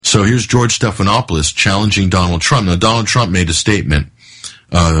So here's George Stephanopoulos challenging Donald Trump. Now, Donald Trump made a statement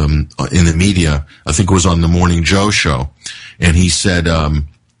in the media, I think it was on the Morning Joe show, and he said,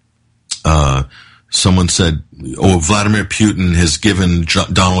 someone said, Vladimir Putin has given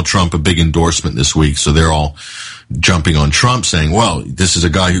Donald Trump a big endorsement this week, so they're all jumping on Trump saying, well, this is a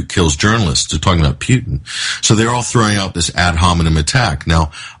guy who kills journalists. They're talking about Putin. So they're all throwing out this ad hominem attack.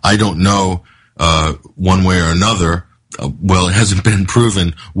 Now, I don't know one way or another. Well, it hasn't been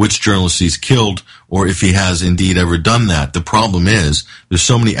proven which journalist he's killed or if he has indeed ever done that. The problem is there's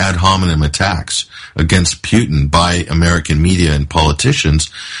so many ad hominem attacks against Putin by American media and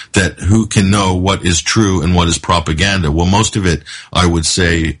politicians that who can know what is true and what is propaganda? Well, most of it, I would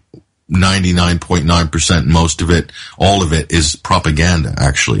say 99.9%, most of it, all of it is propaganda,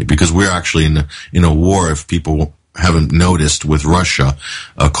 actually, because we're actually in a war, if people haven't noticed, with Russia,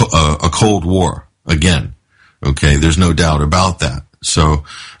 a Cold War again. Okay, there's no doubt about that. So,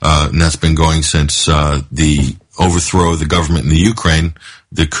 and that's been going since the overthrow of the government in the Ukraine,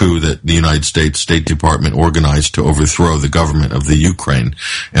 the coup that the United States State Department organized to overthrow the government of the Ukraine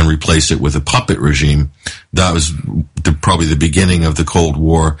and replace it with a puppet regime. That was probably the beginning of the Cold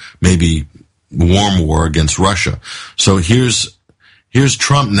War, maybe warm war against Russia. So here's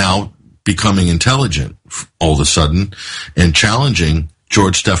Trump now becoming intelligent all of a sudden and challenging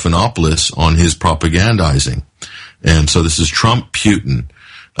George Stephanopoulos on his propagandizing. And so this is Trump-Putin,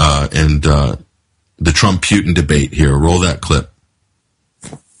 and the Trump-Putin debate here. Roll that clip.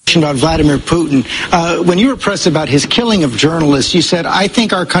 About Vladimir Putin. When you were pressed about his killing of journalists, you said, I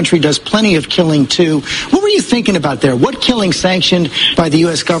think our country does plenty of killing too. What were you thinking about there? What killing sanctioned by the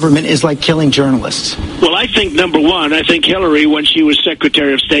U.S. government is like killing journalists? Well, I think, number one, I think Hillary, when she was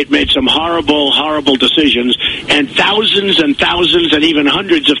Secretary of State, made some horrible, horrible decisions, and thousands and even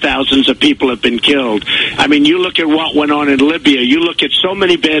hundreds of thousands of people have been killed. I mean, you look at what went on in Libya. You look at so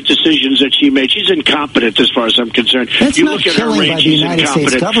many bad decisions that she made. She's incompetent as far as I'm concerned. That's you not look at killing her by reign, the United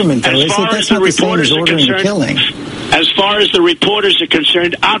States government, though, is it? That's not the same as ordering a killing. As far as the reporters are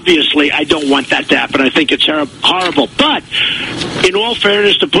concerned, obviously, I don't want that to happen. I think it's horrible. But in all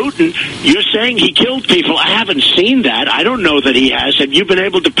fairness to Putin, you're saying he killed people. I haven't seen that. I don't know that he has. Have you been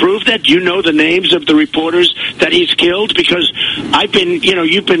able to prove that? Do you know the names of the reporters that he's killed? Because I've been,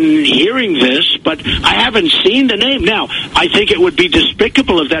 you've been hearing this, but I haven't seen the name. Now, I think it would be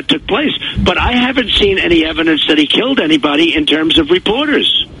despicable if that took place, but I haven't seen any evidence that he killed anybody in terms of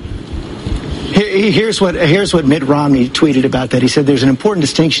reporters. Here's what Mitt Romney tweeted about that. He said there's an important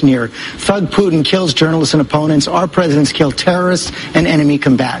distinction here. Thug Putin kills journalists and opponents. Our presidents kill terrorists and enemy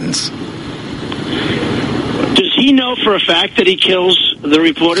combatants. Does he know for a fact that he kills the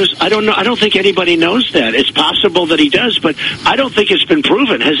reporters? I don't know. I don't think anybody knows that. It's possible that he does, but I don't think it's been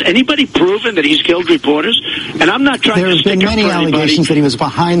proven. Has anybody proven that he's killed reporters? And I'm not trying to stick up for anybody. There have been many allegations that he was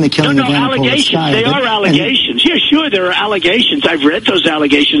behind the killing of Anna allegations. They are allegations. Yeah, sure, there are allegations. I've read those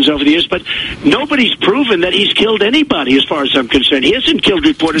allegations over the years, but nobody's proven that he's killed anybody as far as I'm concerned. He hasn't killed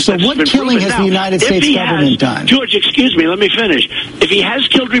reporters. So what killing has the United States government done? George, excuse me, let me finish. If he has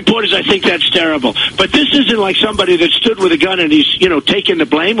killed reporters, I think that's terrible. But this isn't like somebody that stood with a gun and he's, taken the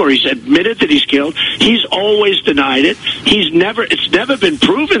blame or he's admitted that he's killed. He's always denied it. It's never been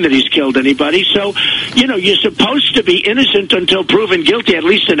proven that he's killed anybody. So, you're supposed to be innocent until proven guilty, at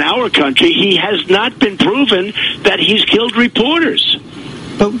least in our country. He has not been proven that he's killed reporters.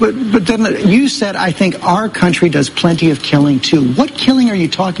 But then you said, I think our country does plenty of killing too. What killing are you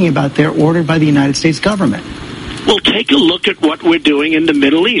talking about there ordered by the United States government? Well, take a look at what we're doing in the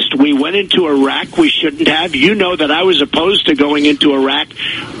Middle East. We went into Iraq. We shouldn't have. You know that I was opposed to going into Iraq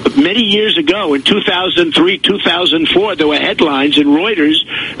many years ago. In 2003, 2004, there were headlines in Reuters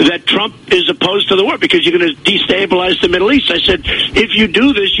that Trump is opposed to the war because you're going to destabilize the Middle East. I said, if you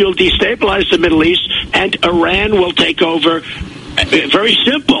do this, you'll destabilize the Middle East, and Iran will take over. Very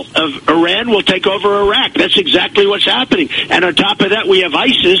simple. Iran will take over Iraq. That's exactly what's happening. And on top of that, we have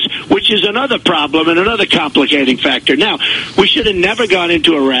ISIS, which is another problem and another complicating factor. Now, we should have never gone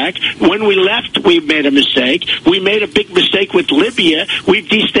into Iraq. When we left, we made a mistake. We made a big mistake with Libya. We've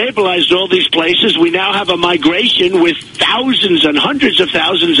destabilized all these places. We now have a migration with thousands and hundreds of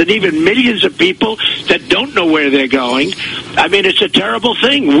thousands and even millions of people that don't know where they're going. I mean, it's a terrible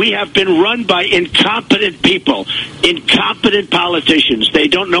thing. We have been run by incompetent people, incompetent politicians. They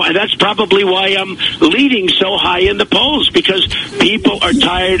don't know, and that's probably why I'm leading so high in the polls, because people are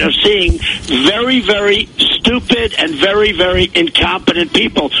tired of seeing very, very stupid and very, very incompetent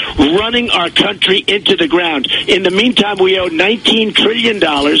people running our country into the ground. In the meantime, we owe $19 trillion,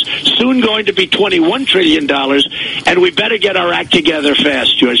 soon going to be $21 trillion, and we better get our act together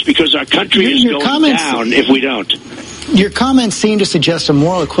fast, George, because our country is going down if we don't. Your comments seem to suggest a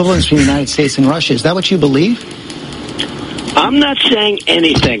moral equivalence between the United States and Russia. Is that what you believe? I'm not saying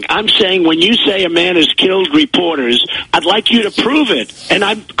anything. I'm saying when you say a man has killed reporters, I'd like you to prove it. And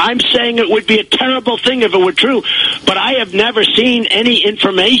I'm saying it would be a terrible thing if it were true. But I have never seen any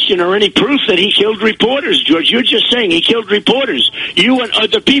information or any proof that he killed reporters, George. You're just saying he killed reporters. You and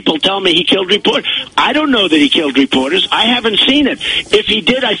other people tell me he killed reporters. I don't know that he killed reporters. I haven't seen it. If he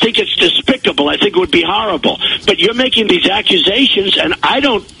did, I think it's despicable. I think it would be horrible. But you're making these accusations, and I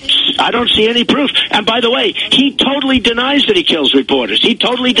don't see any proof. And by the way, he totally denies that he kills reporters. He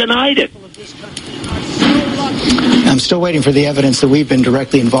totally denied it. I'm still waiting for the evidence that we've been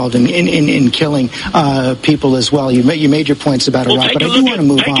directly involved in killing people as well. You made your points about Iraq, but I do want to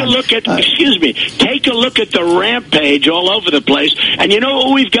move on. Take a look at the rampage all over the place. And you know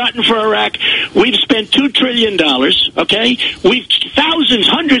what we've gotten for Iraq? We've spent $2 trillion, okay? We've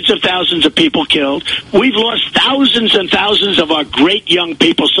hundreds of thousands of people killed. We've lost thousands and thousands of our great young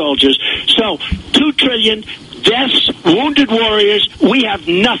people soldiers. So, $2 trillion. Deaths, wounded warriors, we have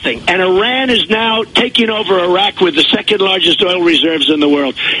nothing. And Iran is now taking over Iraq with the second largest oil reserves in the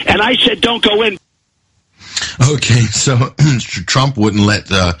world. And I said, don't go in. Okay, so Trump wouldn't let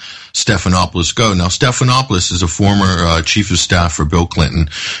Stephanopoulos go. Now, Stephanopoulos is a former chief of staff for Bill Clinton,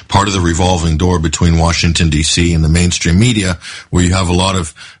 part of the revolving door between Washington, D.C. and the mainstream media, where you have a lot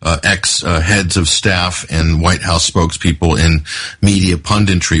of ex-heads of staff and White House spokespeople in media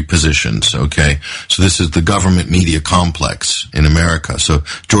punditry positions, okay? So this is the government media complex in America. So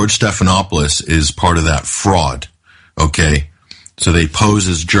George Stephanopoulos is part of that fraud, okay? So they pose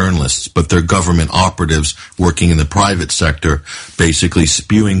as journalists, but they're government operatives working in the private sector, basically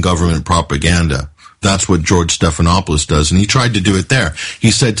spewing government propaganda. That's what George Stephanopoulos does, and he tried to do it there.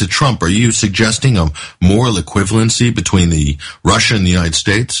 He said to Trump, are you suggesting a moral equivalency between Russia and the United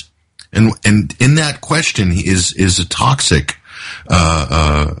States? And in that question is a toxic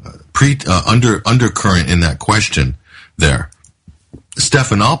undercurrent in that question there.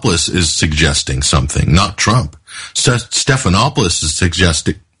 Stephanopoulos is suggesting something, not Trump. Stephanopoulos is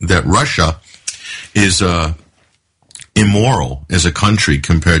suggesting that Russia is immoral as a country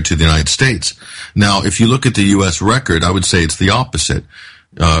compared to the United States. Now, if you look at the U.S. record, I would say it's the opposite.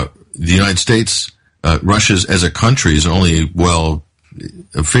 The United States, Russia as a country is only, well,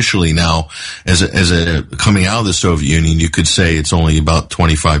 officially now, as a coming out of the Soviet Union, you could say it's only about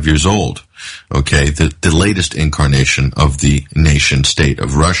 25 years old. Okay, the latest incarnation of the nation state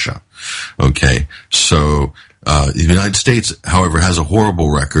of Russia. Okay, so the United States, however, has a horrible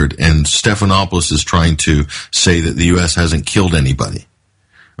record, and Stephanopoulos is trying to say that the U.S. hasn't killed anybody.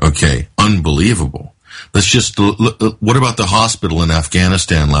 Okay, unbelievable. Let's just look, what about the hospital in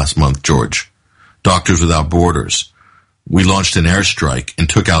Afghanistan last month, George? Doctors Without Borders. We launched an airstrike and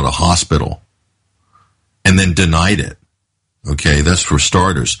took out a hospital and then denied it. Okay, that's for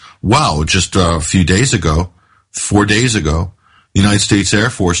starters. Wow, just a few days ago, 4 days ago, the United States Air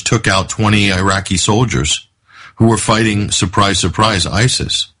Force took out 20 Iraqi soldiers who were fighting, surprise, surprise,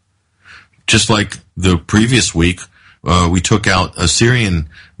 ISIS. Just like the previous week, we took out a Syrian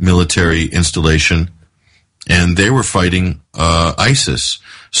military installation, and they were fighting ISIS.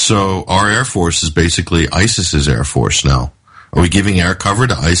 So our Air Force is basically ISIS's Air Force now. Are we giving air cover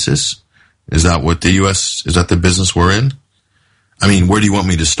to ISIS? Is that what the U.S., is that the business we're in? I mean, where do you want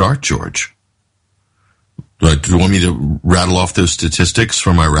me to start, George? Do you want me to rattle off those statistics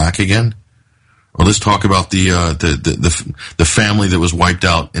from Iraq again? Or let's talk about the family that was wiped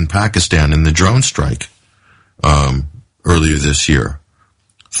out in Pakistan in the drone strike earlier this year.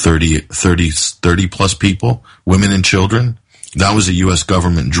 30 plus people, women and children. That was a U.S.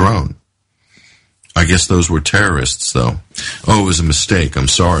 government drone. I guess those were terrorists, though. Oh, it was a mistake. I'm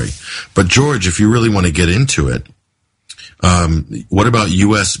sorry. But, George, if you really want to get into it, what about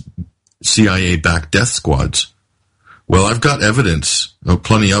U.S. CIA-backed death squads? Well, I've got evidence,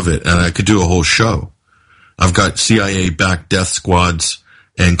 plenty of it, and I could do a whole show. I've got CIA-backed death squads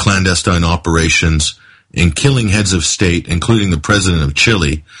and clandestine operations in killing heads of state, including the president of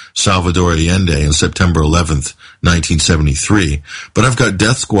Chile, Salvador Allende, on September 11th, 1973. But I've got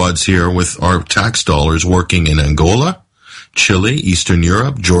death squads here with our tax dollars working in Angola, Chile, Eastern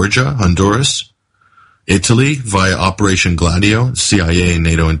Europe, Georgia, Honduras, Italy via Operation Gladio, CIA and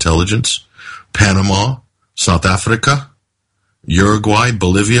NATO intelligence, Panama, South Africa, Uruguay,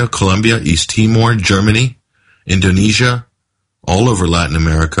 Bolivia, Colombia, East Timor, Germany, Indonesia, all over Latin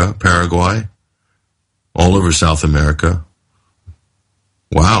America, Paraguay, all over South America.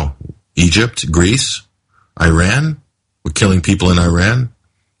 Wow. Egypt, Greece, Iran. We're killing people in Iran.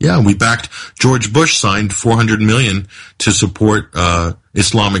 Yeah, we backed, George Bush signed $400 million to support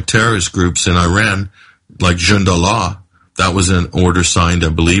Islamic terrorist groups in Iran, like Jundallah. That was an order signed, I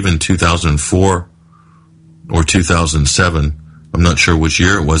believe, in 2004 or 2007. I'm not sure which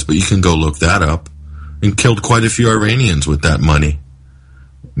year it was, but you can go look that up. And killed quite a few Iranians with that money.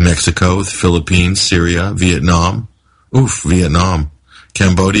 Mexico, the Philippines, Syria, Vietnam. Oof, Vietnam.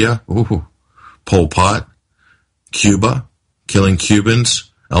 Cambodia. Ooh. Pol Pot. Cuba. Killing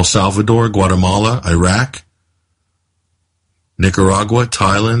Cubans. El Salvador, Guatemala, Iraq. Nicaragua,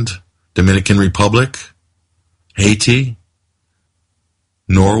 Thailand, Dominican Republic, Haiti,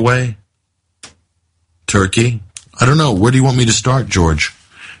 Norway, Turkey. I don't know. Where do you want me to start, George?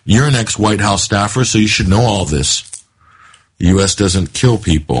 You're an ex-White House staffer, so you should know all this. The U.S. doesn't kill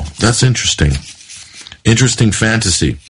people. That's interesting. Interesting fantasy.